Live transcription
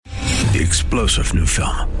The explosive new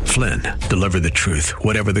film, Flynn, deliver the truth,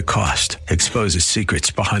 whatever the cost, exposes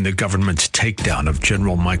secrets behind the government's takedown of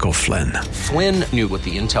General Michael Flynn. Flynn knew what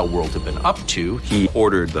the intel world had been up to. He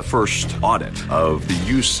ordered the first audit of the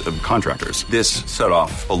use of contractors. This set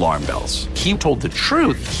off alarm bells. He told the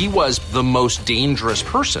truth. He was the most dangerous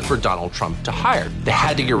person for Donald Trump to hire. They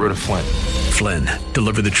had to get rid of Flynn. Flynn,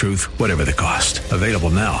 deliver the truth, whatever the cost. Available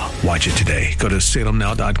now. Watch it today. Go to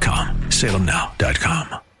salemnow.com.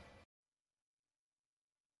 salemnow.com.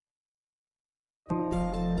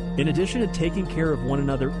 In addition to taking care of one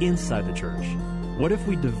another inside the church, what if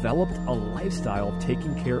we developed a lifestyle of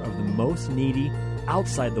taking care of the most needy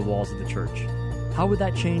outside the walls of the church? How would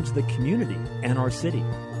that change the community and our city?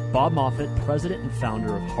 Bob Moffett, president and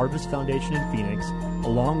founder of Harvest Foundation in Phoenix,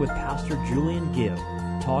 along with Pastor Julian Gibb,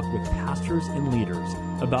 talk with pastors and leaders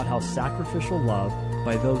about how sacrificial love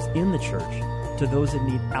by those in the church to those in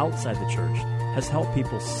need outside the church has helped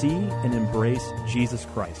people see and embrace Jesus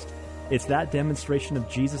Christ. It's that demonstration of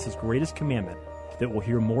Jesus' greatest commandment that we'll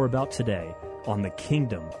hear more about today on The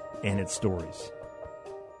Kingdom and Its Stories.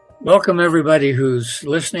 Welcome, everybody who's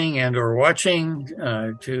listening and or watching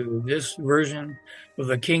to this version of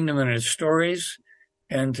The Kingdom and Its Stories.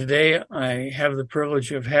 And today I have the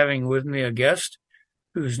privilege of having with me a guest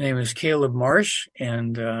whose name is Caleb Marsh,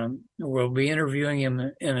 and we'll be interviewing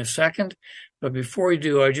him in a second. But before we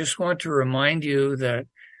do, I just want to remind you that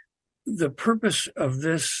the purpose of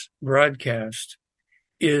this broadcast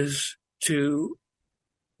is to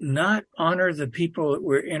not honor the people that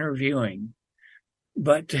we're interviewing,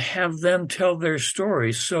 but to have them tell their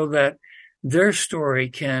stories so that their story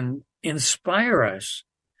can inspire us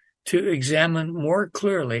to examine more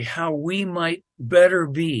clearly how we might better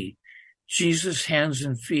be Jesus' hands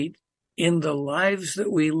and feet in the lives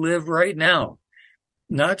that we live right now.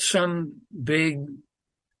 Not some big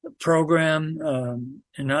program,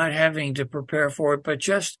 and not having to prepare for it, but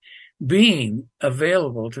just being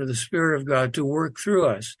available to the Spirit of God to work through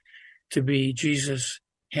us to be Jesus'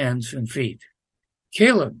 hands and feet.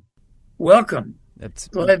 Caleb, welcome.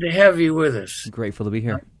 Glad to have you with us. Grateful to be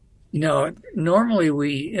here. Normally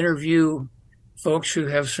we interview folks who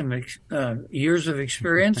have some years of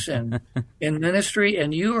experience and in ministry,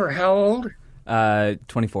 and you are how old?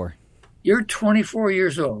 24. You're 24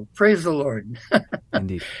 years old. Praise the Lord.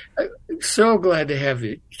 Indeed. So glad to have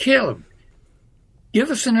you. Caleb,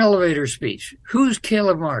 give us an elevator speech. Who's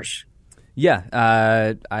Caleb Marsh?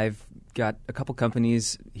 Yeah, I've got a couple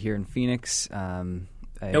companies here in Phoenix. Wait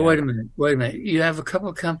a minute. You have a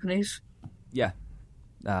couple companies? Yeah.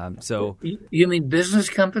 So you mean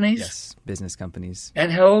business companies? Yes, business companies.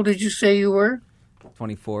 And how old did you say you were?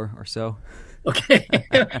 24 or so. Okay.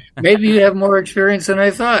 Maybe you have more experience than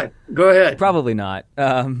I thought. Go ahead. Probably not.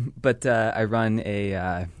 But I run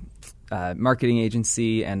a marketing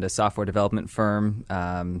agency and a software development firm.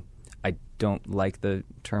 I don't like the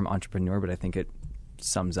term entrepreneur, but I think it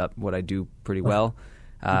sums up what I do pretty well.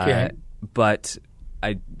 Okay. But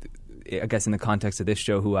I guess in the context of this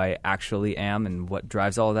show, who I actually am and what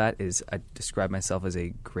drives all of that is I describe myself as a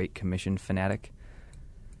Great Commission fanatic.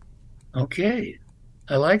 Okay.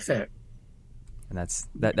 I like that. And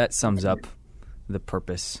that sums up the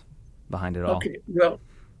purpose behind it all. Okay. Well,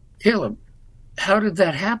 Caleb, how did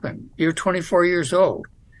that happen? You're 24 years old.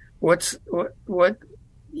 What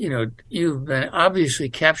you've been obviously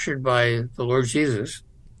captured by the Lord Jesus.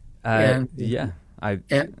 Yeah. How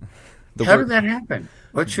did that happen?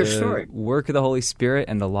 What's your story? Work of the Holy Spirit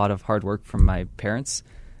and a lot of hard work from my parents.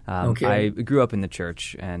 I grew up in the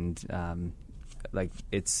church, and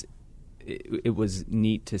it was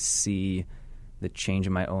neat to see the change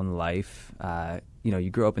in my own life. You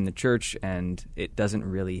grow up in the church, and it doesn't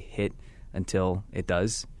really hit until it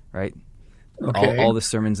does, right? Okay. All the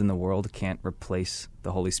sermons in the world can't replace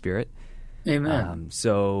the Holy Spirit. Amen.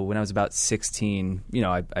 So when I was about 16,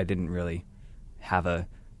 I didn't really have a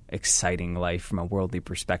exciting life from a worldly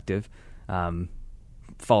perspective.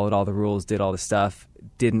 Followed all the rules, did all the stuff.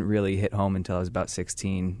 Didn't really hit home until I was about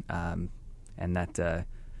 16, and that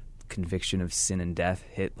conviction of sin and death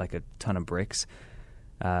hit like a ton of bricks.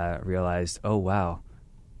 Realized, oh wow,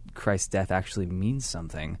 Christ's death actually means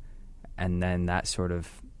something, and then that sort of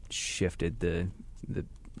shifted the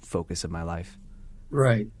focus of my life.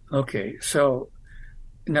 Right. Okay. So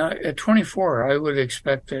now at 24, I would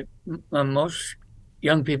expect that most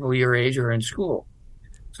young people your age are in school.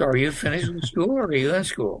 So are you finished with school, or are you in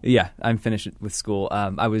school? Yeah, I'm finished with school.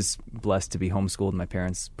 I was blessed to be homeschooled. My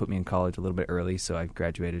parents put me in college a little bit early, so I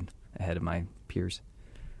graduated ahead of my peers.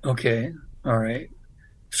 Okay. All right.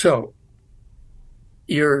 So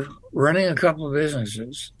you're running a couple of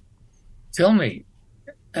businesses. Tell me,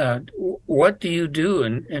 what do you do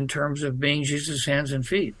in terms of being Jesus' hands and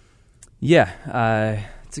feet? Yeah,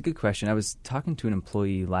 it's a good question. I was talking to an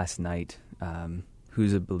employee last night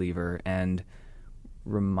who's a believer and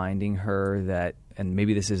reminding her that, and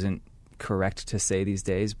maybe this isn't correct to say these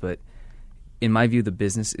days, but in my view, the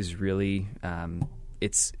business is really,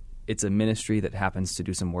 it's a ministry that happens to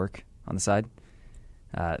do some work on the side.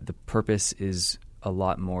 The purpose is a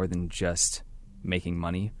lot more than just making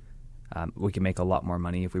money. We can make a lot more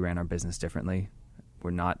money if we ran our business differently.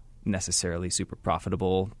 We're not necessarily super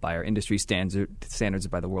profitable by our industry standards,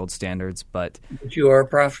 by the world standards, but you are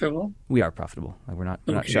profitable? We are profitable. Like we're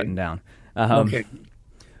not shutting down. Okay.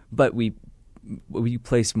 But we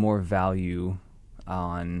place more value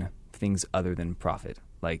on things other than profit,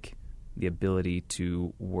 like the ability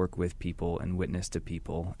to work with people and witness to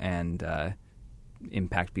people and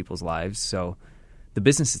impact people's lives. So the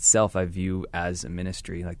business itself I view as a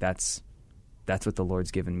ministry. Like that's what the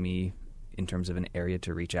Lord's given me in terms of an area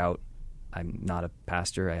to reach out. I'm not a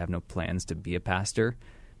pastor. I have no plans to be a pastor,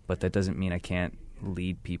 but that doesn't mean I can't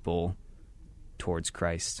lead people towards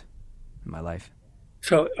Christ in my life.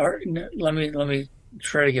 So let me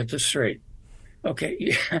try to get this straight.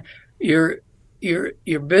 Okay, your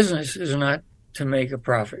business is not to make a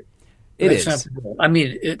profit. That's not the goal. I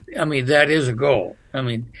mean that is a goal. I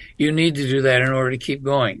mean, you need to do that in order to keep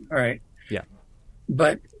going. All right. Yeah.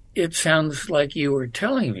 But it sounds like you were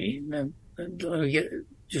telling me.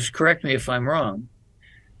 Just correct me if I'm wrong,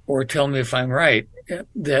 or tell me if I'm right.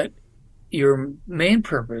 That your main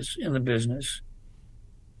purpose in the business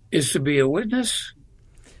is to be a witness.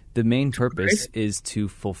 The main purpose is to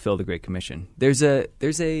fulfill the Great Commission. There's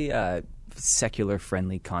a secular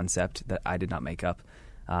friendly concept that I did not make up.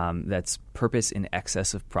 That's purpose in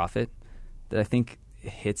excess of profit that I think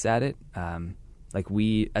hits at it. Like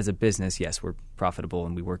we, as a business, yes, we're profitable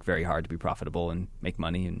and we work very hard to be profitable and make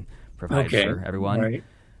money and provide for everyone. Right.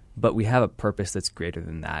 But we have a purpose that's greater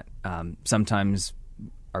than that. Sometimes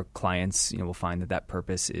our clients, will find that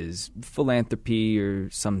purpose is philanthropy or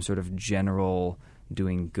some sort of general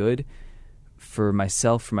doing good. For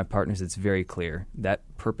myself, for my partners, it's very clear that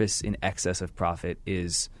purpose in excess of profit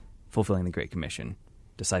is fulfilling the Great Commission,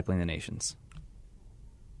 discipling the nations.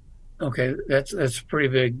 Okay, that's a pretty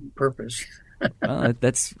big purpose. Well,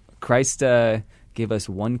 that's Christ gave us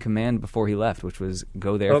one command before he left, which was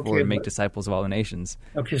go therefore and make disciples of all the nations.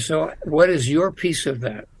 Okay, so what is your piece of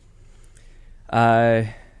that?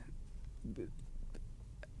 I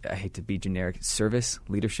hate to be generic. Service,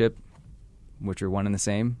 leadership, which are one and the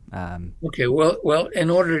same. Okay, well, in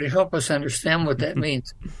order to help us understand what that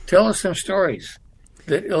means, tell us some stories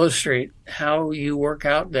that illustrate how you work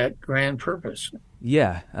out that grand purpose.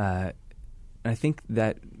 Yeah, I think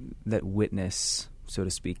that witness, so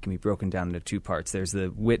to speak, can be broken down into two parts. There's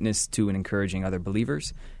the witness to and encouraging other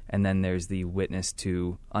believers, and then there's the witness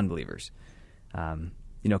to unbelievers.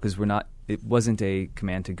 Because it wasn't a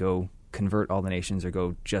command to go convert all the nations or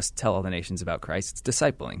go just tell all the nations about Christ. It's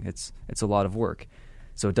discipling. It's a lot of work.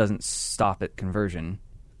 So it doesn't stop at conversion.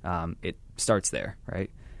 It starts there,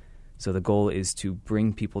 right? So the goal is to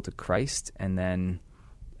bring people to Christ, and then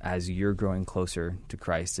as you're growing closer to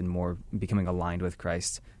Christ and more becoming aligned with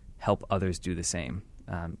Christ, help others do the same.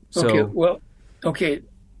 Help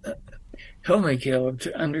me, Caleb,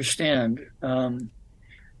 to understand.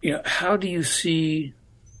 How do you see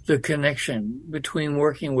the connection between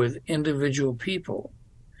working with individual people,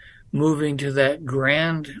 moving to that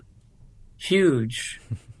grand, huge,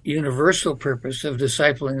 universal purpose of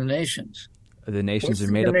discipling the nations? The nations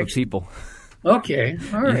are made up of people. Okay,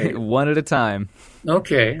 all right. One at a time.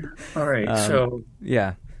 Okay, all right.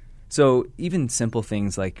 Yeah. So even simple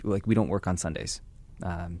things like we don't work on Sundays.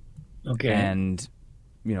 Okay. And,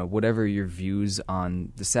 whatever your views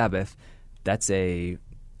on the Sabbath, that's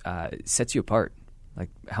sets you apart. Like,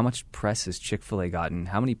 how much press has Chick-fil-A gotten?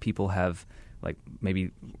 How many people have,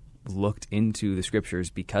 maybe looked into the Scriptures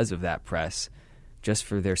because of that press, just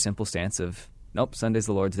for their simple stance of, nope, Sunday's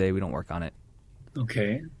the Lord's Day, we don't work on it.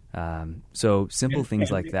 Okay. So simple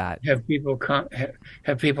things like that. Have people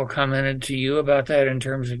commented to you about that in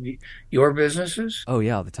terms of your businesses? Oh,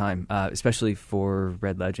 yeah, all the time, especially for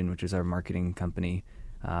Red Legend, which is our marketing company.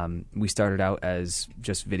 We started out as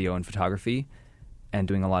just video and photography and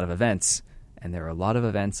doing a lot of events. And there are a lot of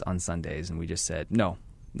events on Sundays, and we just said, no,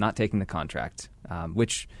 not taking the contract,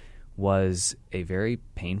 which was a very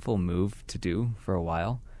painful move to do for a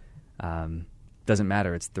while. Doesn't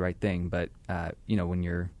matter, it's the right thing. But, when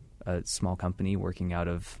you're a small company working out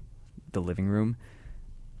of the living room,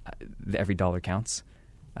 every dollar counts.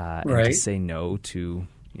 Right. And to say no to,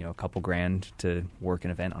 a couple grand to work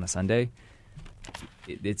an event on a Sunday,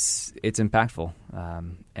 it's impactful,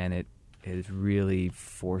 and it has really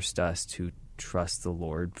forced us to trust the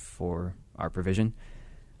Lord for our provision.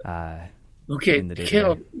 Okay,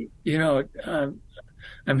 Caleb,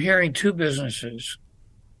 I'm hearing two businesses,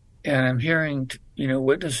 and I'm hearing,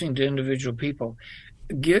 witnessing to individual people.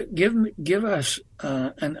 Give us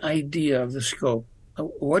an idea of the scope.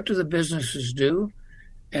 What do the businesses do,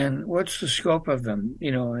 and what's the scope of them?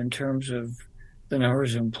 In terms of the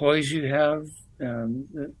numbers of employees you have,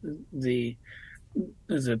 the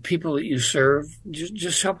people that you serve.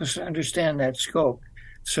 Just help us understand that scope,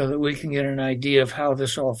 so that we can get an idea of how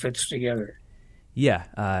this all fits together.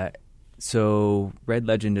 Yeah. So Red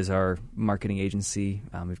Legend is our marketing agency.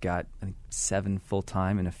 We've got, I think, 7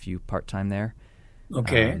 full-time and a few part-time there.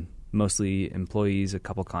 Okay. Mostly employees, a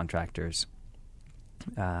couple contractors.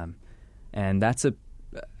 And that's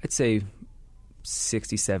I'd say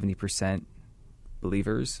 60-70%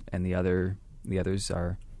 believers, and the others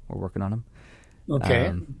we're working on them.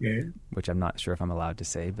 Okay. Which I'm not sure if I'm allowed to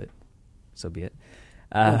say, but so be it.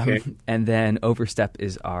 Okay. And then Overstep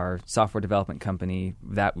is our software development company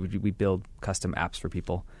that we build custom apps for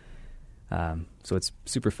people. So it's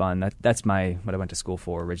super fun. That's what I went to school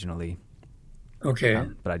for originally. Okay.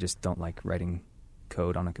 But I just don't like writing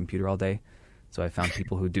code on a computer all day. So I found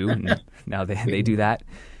people who do, and now they do that.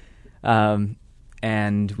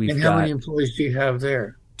 And we've got how many employees do you have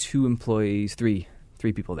there? 2 employees, three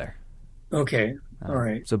people there. Okay. All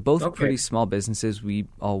right. So both pretty small businesses. We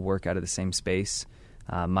all work out of the same space.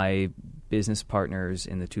 My business partners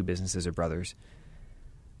in the 2 businesses are brothers.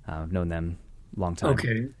 I've known them a long time.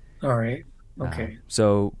 Okay. All right. Okay.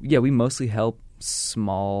 So, yeah, we mostly help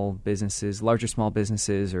small businesses, larger small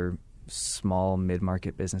businesses or small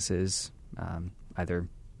mid-market businesses, either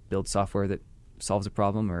build software that solves a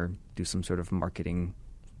problem or do some sort of marketing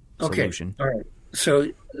solution. All right.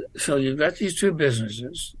 So you've got these 2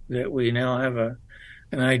 businesses that we now have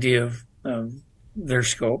an idea of their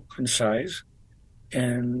scope and size.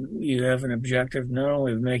 And you have an objective not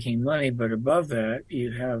only of making money, but above that,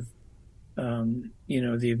 you have,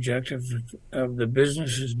 the objective of the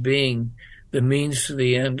businesses being the means to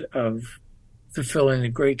the end of fulfilling the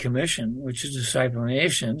Great Commission, which is discipling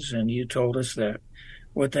nations. And you told us that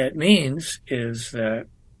what that means is that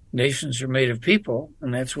nations are made of people,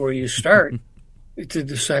 and that's where you start to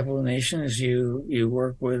disciple a nation, as you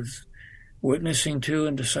work with witnessing to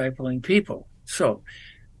and discipling people. So,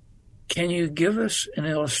 can you give us an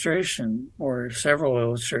illustration or several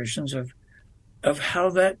illustrations of how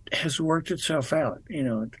that has worked itself out,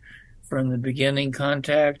 from the beginning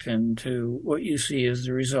contact and to what you see as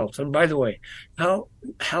the results? And by the way, how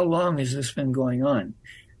long has this been going on?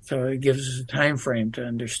 So it gives us a time frame to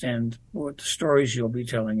understand what the stories you'll be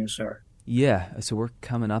telling us are. Yeah, so we're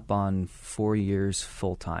coming up on 4 years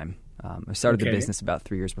full-time. I started the business about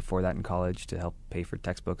 3 years before that in college to help pay for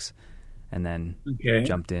textbooks, and then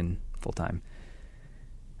jumped in full-time.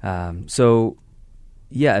 So,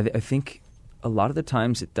 yeah, I think a lot of the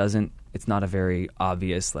times it's not a very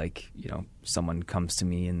obvious, someone comes to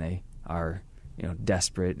me and they are,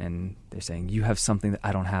 desperate and they're saying, you have something that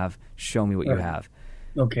I don't have, show me what you have.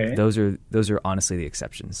 Okay. Those are honestly the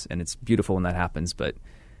exceptions, and it's beautiful when that happens, but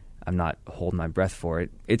I'm not holding my breath for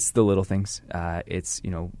it. It's the little things.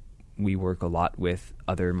 We work a lot with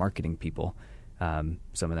other marketing people, some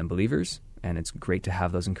of them believers, and it's great to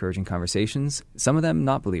have those encouraging conversations. Some of them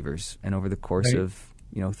not believers, and over the course of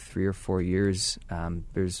 3 or 4 years,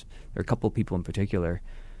 there are a couple of people in particular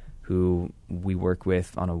who we work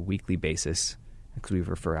with on a weekly basis because we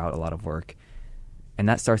refer out a lot of work, and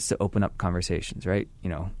that starts to open up conversations, right?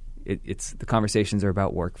 It's the conversations are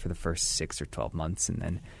about work for the first 6 or 12 months, and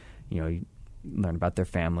then you learn about their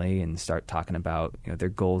family and start talking about their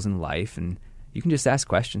goals in life, and you can just ask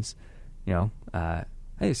questions.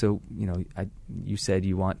 Hey, so you said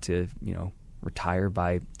you want to retire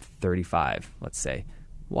by 35, let's say.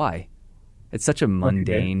 Why? It's such a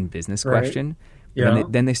mundane business question. Yeah.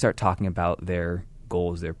 Then they start talking about their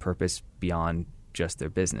goals, their purpose beyond just their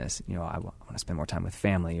business. I want to spend more time with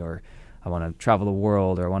family, or I want to travel the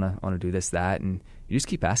world, or I want to do this, that, and you just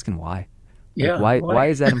keep asking why. Yeah. Why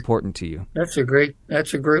is that important to you? That's a great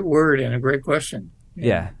word and a great question.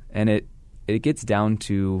 Yeah. And it gets down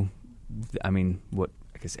to, what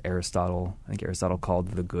I guess Aristotle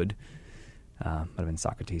called the good, might have been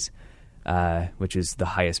Socrates, which is the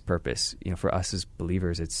highest purpose. For us as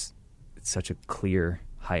believers, it's such a clear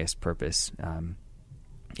highest purpose,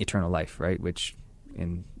 eternal life, right? Which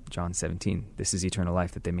in John 17, this is eternal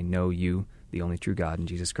life, that they may know you, the only true God, and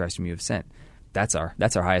Jesus Christ whom you have sent. That's our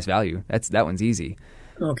highest value. That one's easy.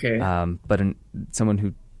 Okay. But someone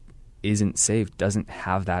who isn't saved doesn't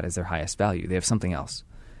have that as their highest value. They have something else.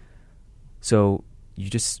 So you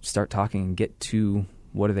just start talking and get to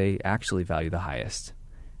what do they actually value the highest.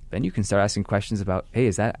 Then you can start asking questions about, hey,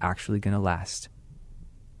 is that actually going to last?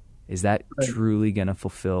 Is that truly going to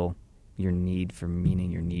fulfill your need for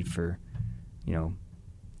meaning, your need for,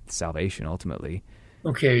 salvation ultimately?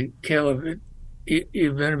 Okay, Caleb,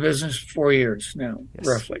 you've been in business 4 years now, Yes.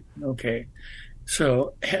 roughly. Okay.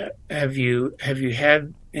 So have you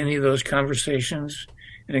had any of those conversations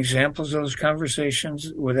and examples of those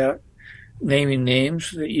conversations without naming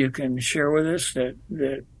names that you can share with us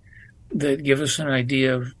that give us an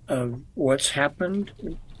idea of what's happened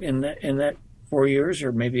in that 4 years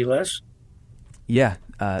or maybe less? Yeah,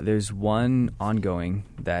 there's one ongoing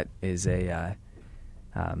that is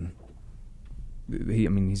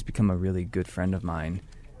he's become a really good friend of mine,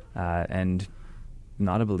 and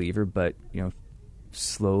not a believer, but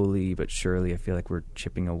slowly but surely, I feel like we're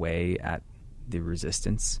chipping away at the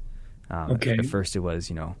resistance. Okay. At first, it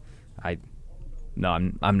was I'm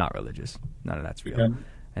not religious. None of that's real. Yeah.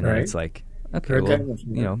 And then Right. it's like, okay,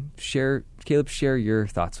 well, share your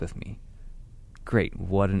thoughts with me. Great.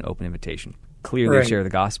 What an open invitation. Clearly Right. share the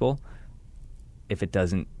gospel. If it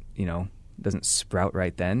doesn't sprout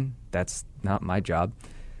right then, that's not my job.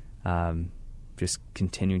 Just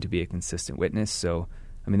continuing to be a consistent witness. So,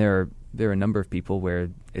 there are a number of people where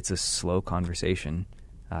it's a slow conversation.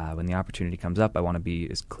 When the opportunity comes up, I want to be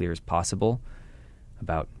as clear as possible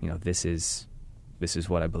about, this is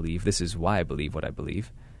what I believe. This is why I believe what I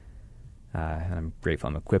believe. And I'm grateful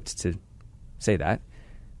I'm equipped to say that.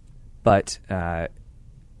 But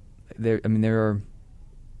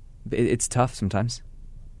it's tough sometimes.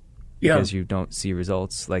 Yeah. Because you don't see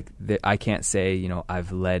results. Like I can't say,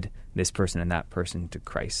 I've led this person and that person to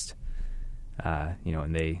Christ,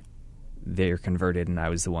 and they're converted, and I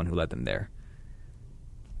was the one who led them there.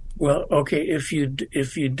 Well, okay, if you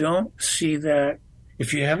don't see that,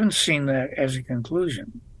 if you haven't seen that as a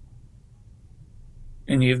conclusion,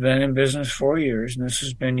 and you've been in business 4 years, and this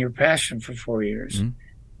has been your passion for 4 years,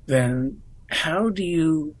 then how do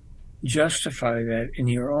you justify that in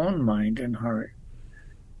your own mind and heart?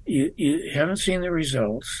 You haven't seen the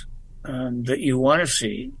results that you want to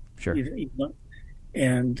see. Sure.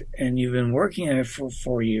 And you've been working at it for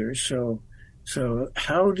 4 years. So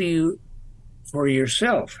how do you, for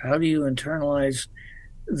yourself, how do you internalize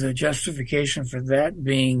the justification for that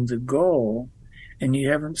being the goal, and you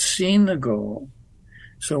haven't seen the goal?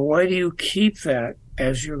 So why do you keep that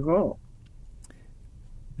as your goal?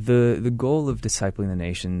 The goal of discipling the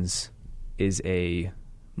nations is a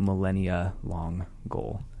millennia-long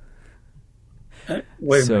goal.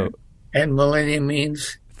 Wait a minute. And millennia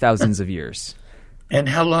means? Thousands of years. And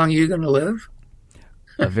how long are you going to live?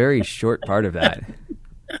 A very short part of that.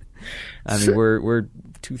 We're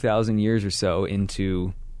 2,000 years or so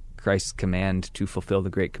into Christ's command to fulfill the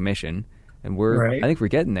Great Commission, and I think we're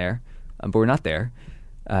getting there, but we're not there.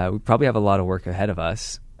 We probably have a lot of work ahead of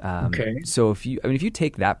us. Okay. So if you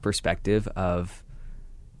take that perspective of,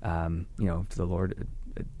 to the Lord,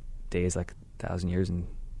 a day is like 1,000 years, and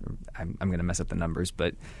I'm going to mess up the numbers,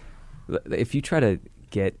 but if you try to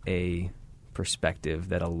get a perspective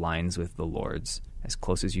that aligns with the Lord's as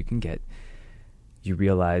close as you can get, you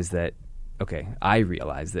realize that, I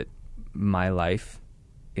realize that my life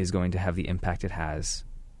is going to have the impact it has.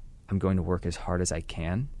 I'm going to work as hard as I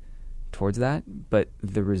can towards that, but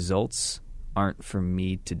the results aren't for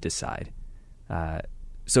me to decide.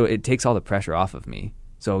 So it takes all the pressure off of me.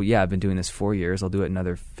 So yeah, I've been doing this 4 years. I'll do it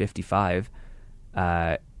another 55.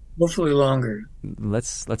 Hopefully longer.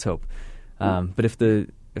 Let's hope. But if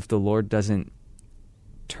the Lord doesn't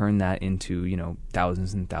turn that into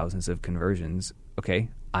thousands and thousands of conversions,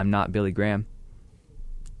 I'm not Billy Graham,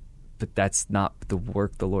 but that's not the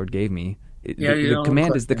work the Lord gave me. The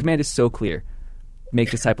command is so clear: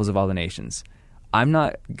 make disciples of all the nations. I'm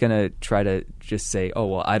not gonna try to just say, oh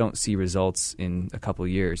well, I don't see results in a couple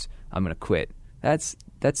of years, I'm gonna quit. That's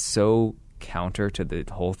so counter to the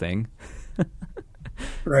whole thing.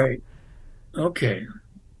 Right. Okay.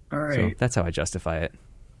 All right. So that's how I justify it.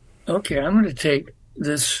 Okay, I'm going to take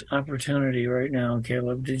this opportunity right now,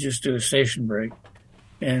 Caleb, to just do a station break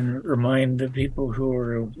and remind the people who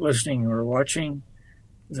are listening or watching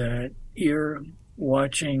that you're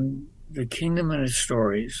watching The Kingdom and Its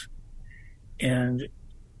Stories. And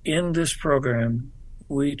in this program,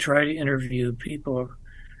 we try to interview people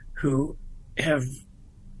who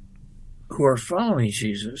are following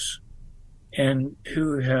Jesus and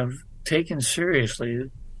who have taken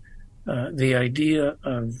seriously the idea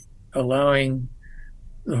of allowing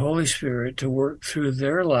the Holy Spirit to work through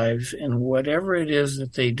their lives in whatever it is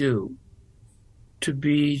that they do. to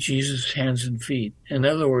be Jesus' hands and feet. In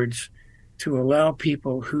other words, to allow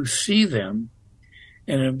people who see them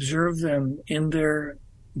and observe them in their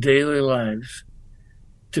daily lives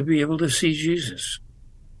to be able to see Jesus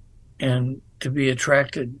and to be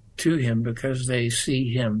attracted to him because they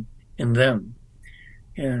see him in them.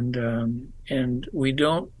 And we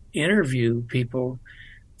don't interview people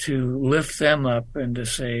to lift them up and to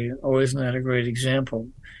say, oh, isn't that a great example?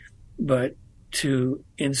 But to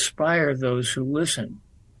inspire those who listen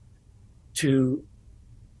to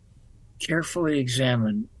carefully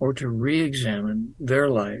examine or to re-examine their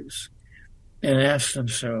lives and ask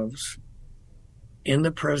themselves, in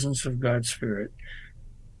the presence of God's Spirit,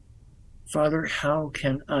 Father, how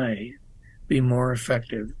can I be more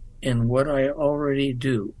effective in what I already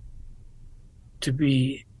do to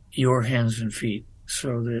be your hands and feet,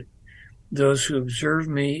 so that those who observe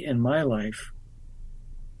me in my life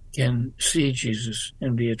can see Jesus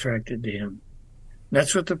and be attracted to him.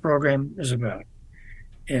 That's what the program is about.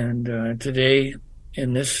 And today,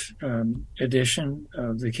 in this edition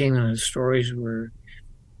of The Kingdom of Stories, we're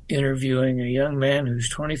interviewing a young man who's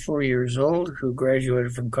 24 years old, who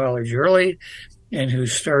graduated from college early, and who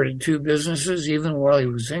started 2 businesses even while he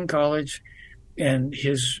was in college. And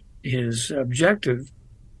his objective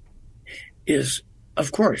is,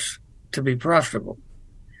 of course, to be profitable,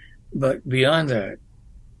 but beyond that,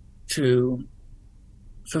 to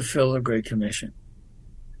fulfill the Great Commission.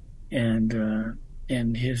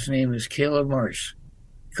 And his name is Caleb Marsh.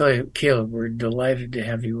 Caleb, we're delighted to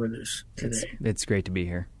have you with us today. It's great to be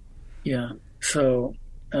here. Yeah. So,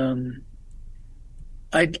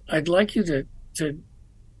 I'd like you to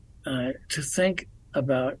think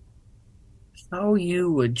about how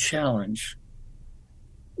you would challenge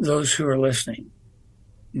those who are listening.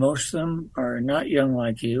 Most of them are not young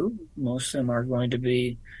like you. Most of them are going to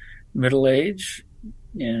be middle-aged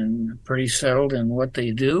and pretty settled in what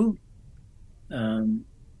they do.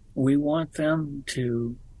 We want them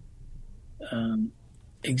to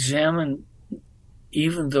examine,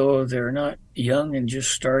 even though they're not young and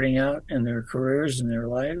just starting out in their careers and their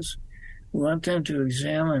lives, we want them to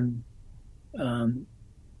examine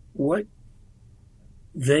what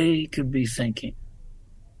they could be thinking.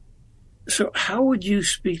 So how would you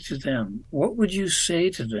speak to them? What would you say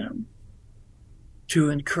to them to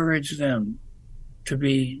encourage them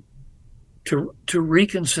to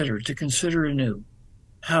reconsider, to consider anew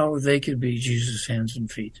how they could be Jesus' hands and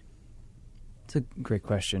feet? It's a great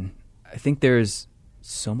question. I think there's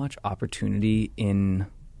so much opportunity in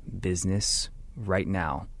business right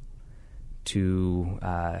now to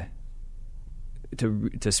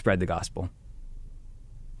spread the gospel,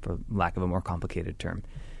 for lack of a more complicated term.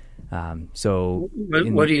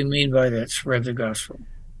 What do you mean by that, spread the gospel?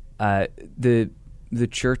 The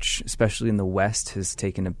church, especially in the West, has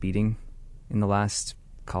taken a beating in the last,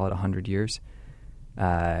 call it 100 years.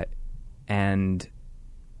 And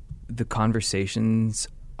the conversations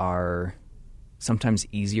are sometimes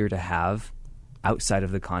easier to have outside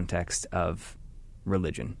of the context of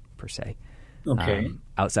religion, per se. Okay.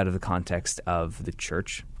 Outside of the context of the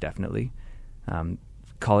church, definitely.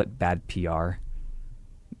 Call it bad PR.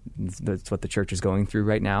 That's what the church is going through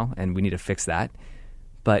right now, and we need to fix that.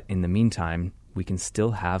 But in the meantime, we can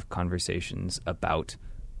still have conversations about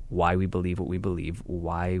why we believe what we believe,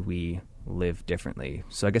 why we live differently.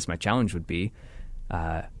 So I guess my challenge would be,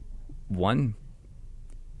 one,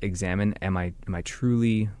 examine, am I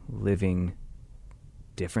truly living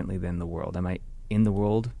differently than the world? Am I in the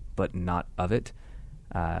world but not of it?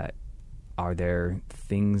 Are there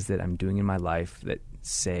things that I'm doing in my life that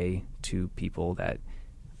say to people that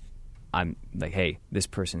I'm like, hey, this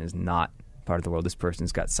person is not part of the world. This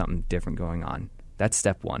person's got something different going on. That's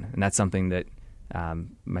step one. And that's something that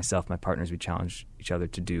myself, my partners, we challenge each other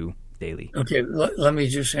to do daily. Okay, let me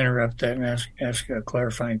just interrupt that and ask a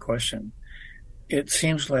clarifying question. It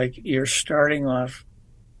seems like you're starting off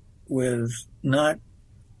with not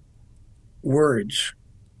words,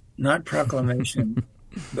 not proclamation,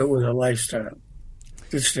 but with a lifestyle.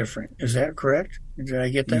 It's different. Is that correct? Did I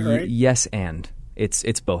get that right? Yes, and it's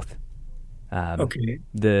both. Okay.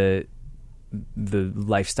 The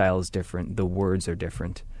lifestyle is different. The words are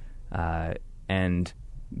different. And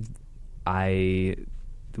I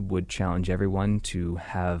would challenge everyone to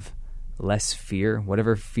have less fear.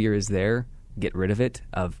 Whatever fear is there, get rid of it,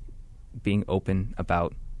 of being open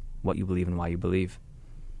about what you believe and why you believe.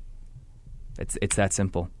 It's that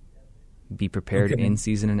simple. Be prepared in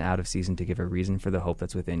season and out of season to give a reason for the hope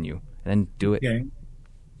that's within you. And then do it. Okay.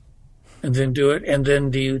 And then do it. And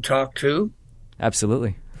then do you talk too?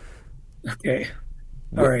 Absolutely. Okay.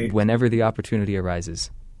 All right. Whenever the opportunity arises.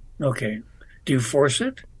 Okay. Do you force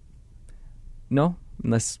it? No,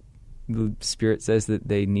 unless the Spirit says that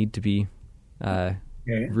they need to be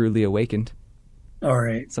rudely awakened. All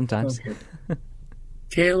right. Sometimes. Okay.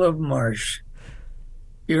 Caleb Marsh,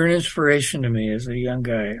 you're an inspiration to me as a young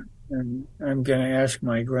guy. And I'm going to ask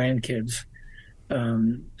my grandkids,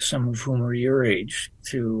 some of whom are your age,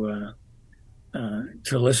 to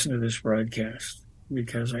listen to this broadcast,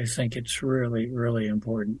 because I think it's really, really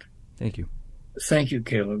important. Thank you. Thank you,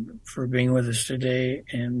 Caleb, for being with us today,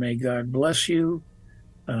 and may God bless you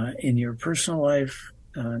in your personal life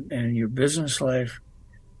and in your business life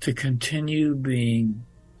to continue being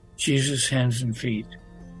Jesus' hands and feet,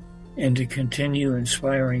 and to continue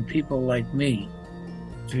inspiring people like me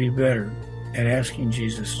to be better at asking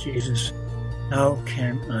Jesus, how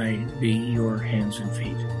can I be your hands and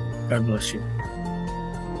feet? God bless you.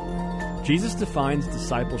 Jesus defines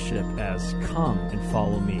discipleship as come and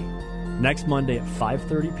follow me. Next Monday at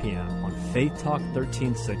 5:30 p.m. on Faith Talk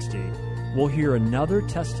 1360, we'll hear another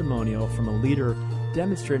testimonial from a leader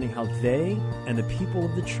demonstrating how they and the people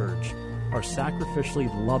of the church are sacrificially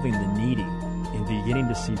loving the needy and beginning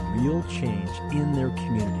to see real change in their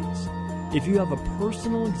communities. If you have a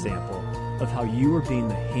personal example of how you are being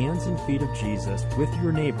the hands and feet of Jesus with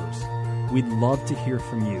your neighbors, we'd love to hear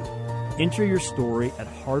from you. Enter your story at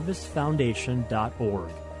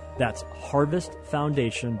harvestfoundation.org. That's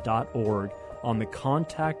harvestfoundation.org on the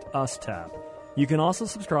Contact Us tab. You can also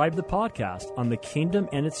subscribe to the podcast on The Kingdom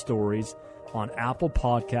and Its Stories on Apple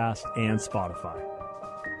Podcasts and Spotify.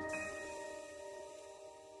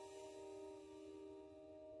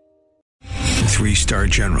 Three-star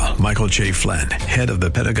General Michael J. Flynn, head of the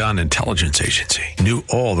Pentagon Intelligence Agency, knew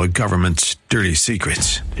all the government's dirty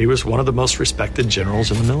secrets. He was one of the most respected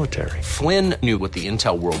generals in the military. Flynn knew what the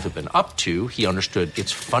intel world had been up to. He understood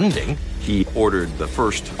its funding. He ordered the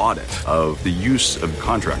first audit of the use of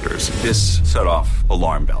contractors. This set off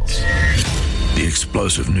alarm bells. The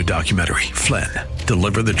explosive new documentary, Flynn,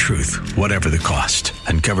 Deliver the Truth, Whatever the Cost,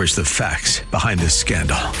 uncovers the facts behind this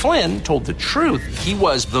scandal. Flynn told the truth. He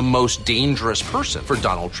was the most dangerous person for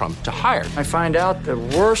Donald Trump to hire. I find out the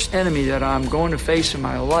worst enemy that I'm going to face in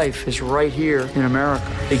my life is right here in America.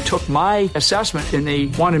 They took my assessment and they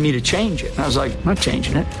wanted me to change it. And I was like, I'm not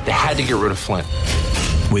changing it. They had to get rid of Flynn.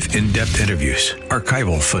 With in-depth interviews,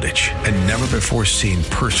 archival footage, and never-before-seen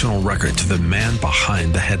personal records of the man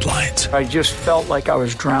behind the headlines. I just felt like I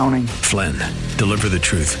was drowning. Flynn, Deliver the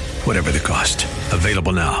Truth, Whatever the Cost.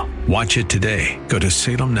 Available now. Watch it today. Go to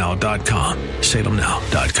salemnow.com.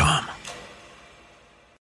 salemnow.com.